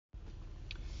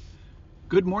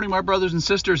Good morning, my brothers and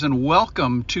sisters, and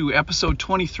welcome to episode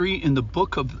 23 in the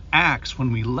book of Acts.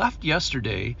 When we left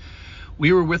yesterday,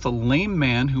 we were with a lame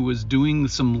man who was doing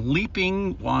some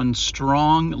leaping on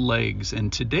strong legs,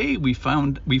 and today we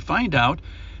find out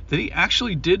that he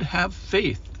actually did have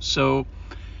faith. So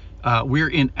we're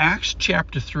in Acts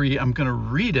chapter 3. I'm going to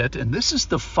read it, and this is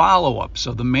the follow-up.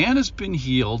 So the man has been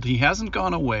healed, he hasn't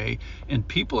gone away, and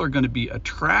people are going to be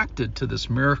attracted to this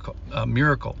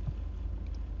miracle.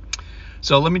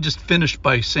 So let me just finish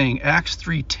by saying Acts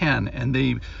 3:10,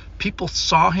 and people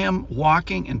saw him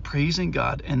walking and praising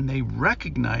God, and they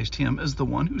recognized him as the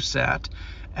one who sat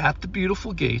at the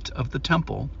beautiful gate of the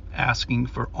temple asking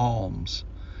for alms.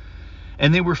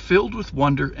 And they were filled with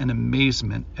wonder and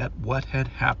amazement at what had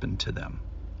happened to them.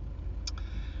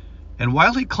 And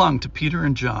while he clung to Peter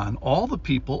and John, all the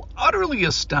people, utterly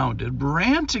astounded,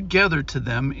 ran together to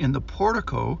them in the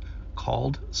portico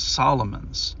called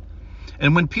Solomon's.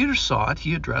 And when Peter saw it,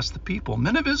 he addressed the people,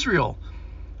 "Men of Israel,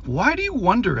 why do you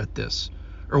wonder at this?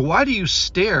 Or why do you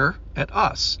stare at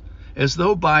us, as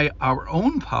though by our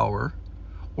own power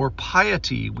or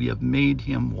piety we have made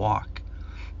him walk?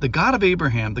 The God of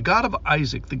Abraham, the God of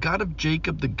Isaac, the God of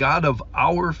Jacob, the God of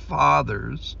our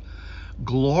fathers,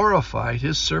 glorified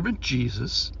his servant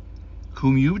Jesus,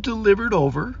 whom you delivered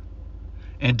over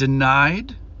and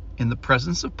denied in the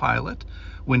presence of Pilate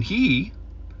when he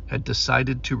had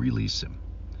decided to release him.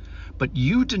 But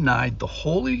you denied the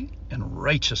holy and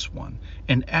righteous one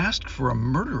and asked for a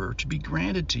murderer to be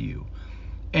granted to you.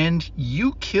 And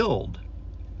you killed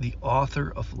the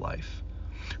author of life,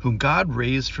 whom God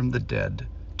raised from the dead.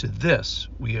 To this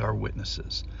we are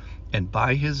witnesses. And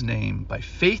by his name, by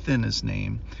faith in his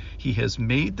name, he has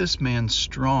made this man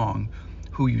strong,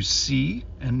 who you see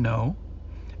and know.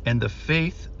 And the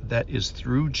faith that is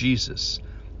through Jesus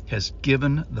has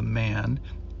given the man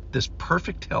this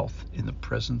perfect health in the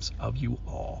presence of you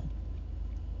all."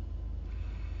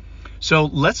 So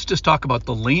let's just talk about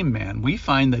the lame man. We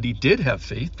find that he did have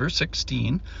faith. Verse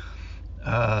 16,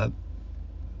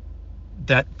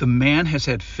 that the man has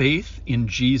had faith in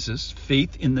Jesus,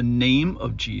 faith in the name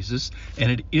of Jesus,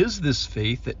 and it is this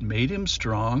faith that made him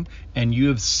strong, and you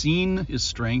have seen his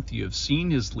strength, you have seen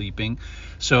his leaping,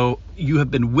 so you have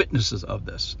been witnesses of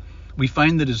this. We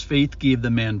find that his faith gave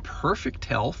the man perfect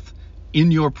health in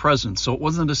your presence, so it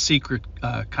wasn't a secret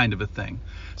kind of a thing.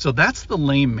 So that's the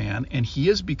lame man, and he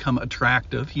has become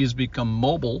attractive. He has become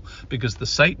mobile because the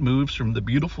sight moves from the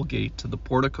beautiful gate to the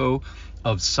portico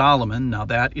of Solomon. Now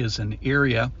that is an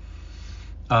area,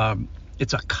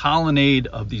 it's a colonnade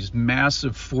of these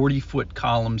massive 40-foot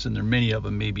columns, and there are many of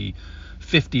them, maybe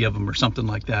 50 of them or something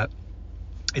like that.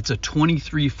 It's a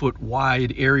 23-foot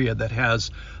wide area that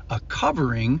has a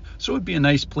covering, so it would be a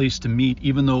nice place to meet,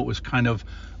 even though it was kind of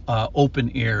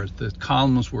open air. The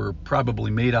columns were probably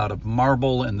made out of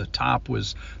marble, and the top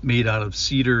was made out of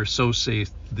cedar, so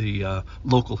saith the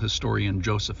local historian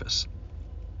Josephus.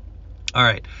 All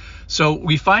right, so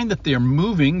we find that they're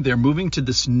moving to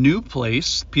this new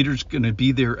place. Peter's going to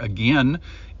be there again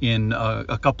in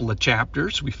a couple of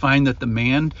chapters. We find that the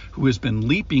man who has been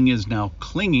leaping is now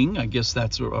clinging. I guess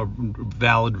that's a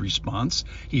valid response.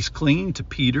 He's clinging to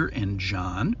Peter and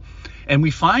John. And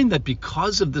we find that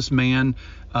because of this man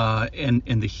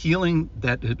and the healing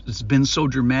that has been so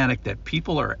dramatic, that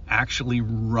people are actually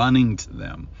running to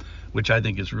them, which I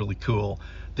think is really cool.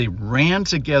 They ran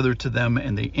together to them,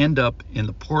 and they end up in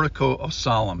the portico of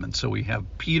Solomon. So we have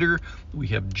Peter, we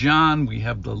have John, we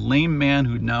have the lame man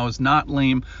who now is not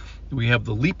lame, we have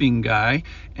the leaping guy,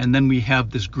 and then we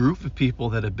have this group of people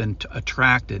that have been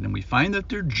attracted, and we find that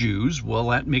they're Jews. Well,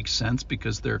 that makes sense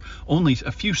because they're only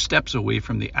a few steps away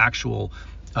from the actual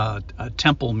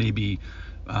temple, maybe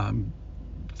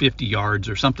 50 yards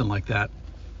or something like that.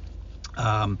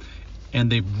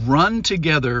 And they run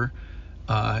together.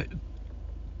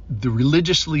 The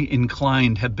religiously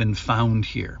inclined have been found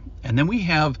here. And then we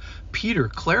have Peter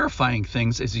clarifying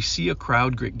things as he see a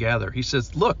crowd gather. He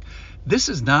says, look, this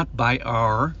is not by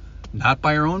our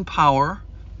own power,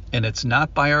 and it's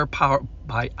not by our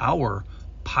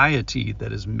piety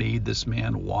that has made this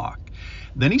man walk.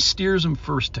 Then he steers him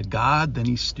first to God, then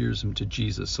he steers him to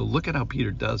Jesus. So look at how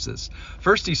Peter does this.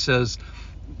 First he says,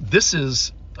 this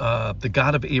is the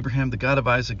God of Abraham, the God of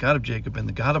Isaac, God of Jacob, and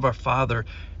the God of our father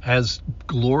has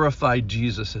glorified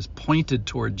Jesus, has pointed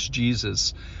towards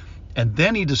Jesus. And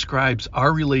then he describes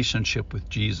our relationship with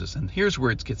Jesus. And here's where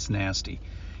it gets nasty.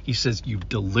 He says, you've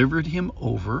delivered him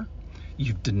over.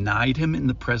 You've denied him in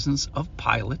the presence of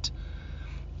Pilate.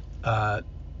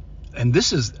 And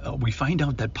this is, we find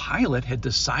out that Pilate had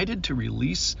decided to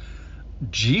release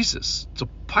Jesus. So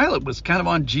Pilate was kind of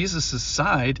on Jesus'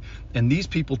 side, and these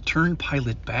people turned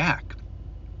Pilate back.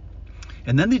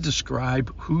 And then they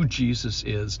describe who Jesus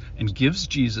is and gives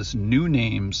Jesus new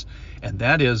names. And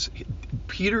that is,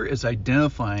 Peter is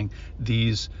identifying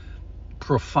these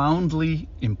profoundly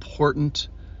important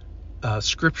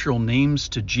scriptural names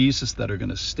to Jesus that are going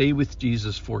to stay with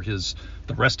Jesus for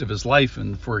the rest of his life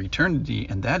and for eternity.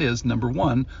 And that is, number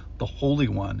one, the Holy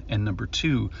One, and number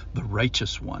two, the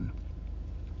Righteous One.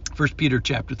 1 Peter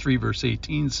chapter 3 verse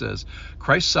 18 says,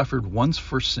 Christ suffered once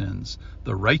for sins,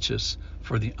 the righteous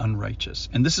for the unrighteous.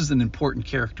 And this is an important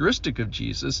characteristic of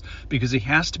Jesus, because he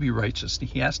has to be righteous.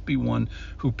 He has to be one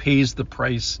who pays the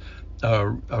price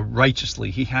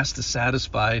righteously. He has to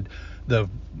satisfy the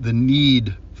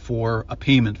need for a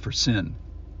payment for sin.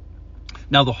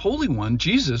 Now, the Holy One,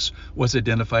 Jesus, was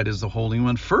identified as the Holy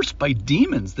One first by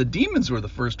demons. The demons were the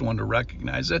first one to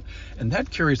recognize it, and that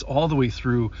carries all the way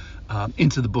through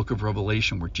into the book of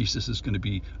Revelation, where Jesus is going to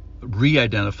be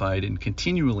re-identified and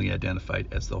continually identified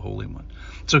as the Holy One.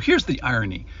 So here's the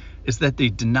irony, is that they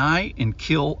deny and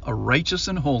kill a righteous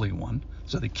and holy one.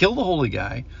 So they kill the holy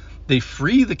guy, they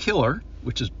free the killer,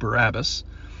 which is Barabbas,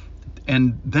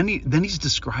 and then he's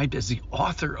described as the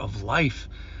author of life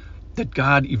that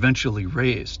God eventually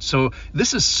raised. So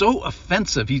this is so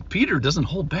offensive. Peter doesn't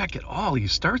hold back at all. He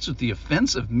starts with the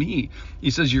offense of me. He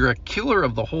says, you're a killer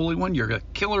of the Holy One. You're a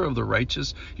killer of the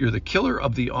righteous. You're the killer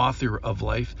of the author of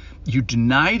life. You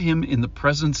denied him in the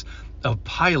presence of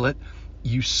Pilate.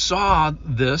 You saw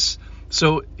this.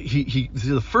 So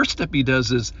the first step he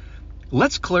does is,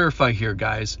 let's clarify here,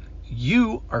 guys.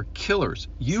 You are killers.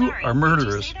 You are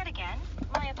murderers. Did you say that again?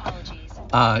 My apologies.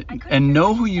 And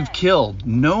know who you've killed.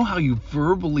 Know how you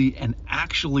verbally and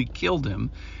actually killed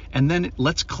him. And then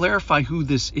let's clarify who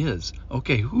this is.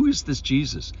 Okay, who is this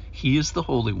Jesus? He is the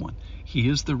Holy One. He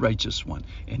is the Righteous One.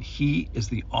 And he is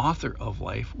the author of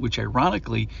life, which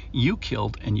ironically you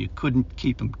killed, and you couldn't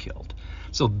keep him killed.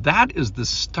 So that is the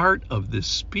start of this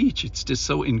speech. It's just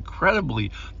so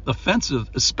incredibly offensive,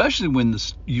 especially when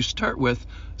you start with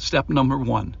step number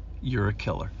one, you're a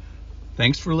killer.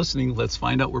 Thanks for listening. Let's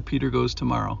find out where Peter goes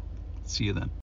tomorrow. See you then.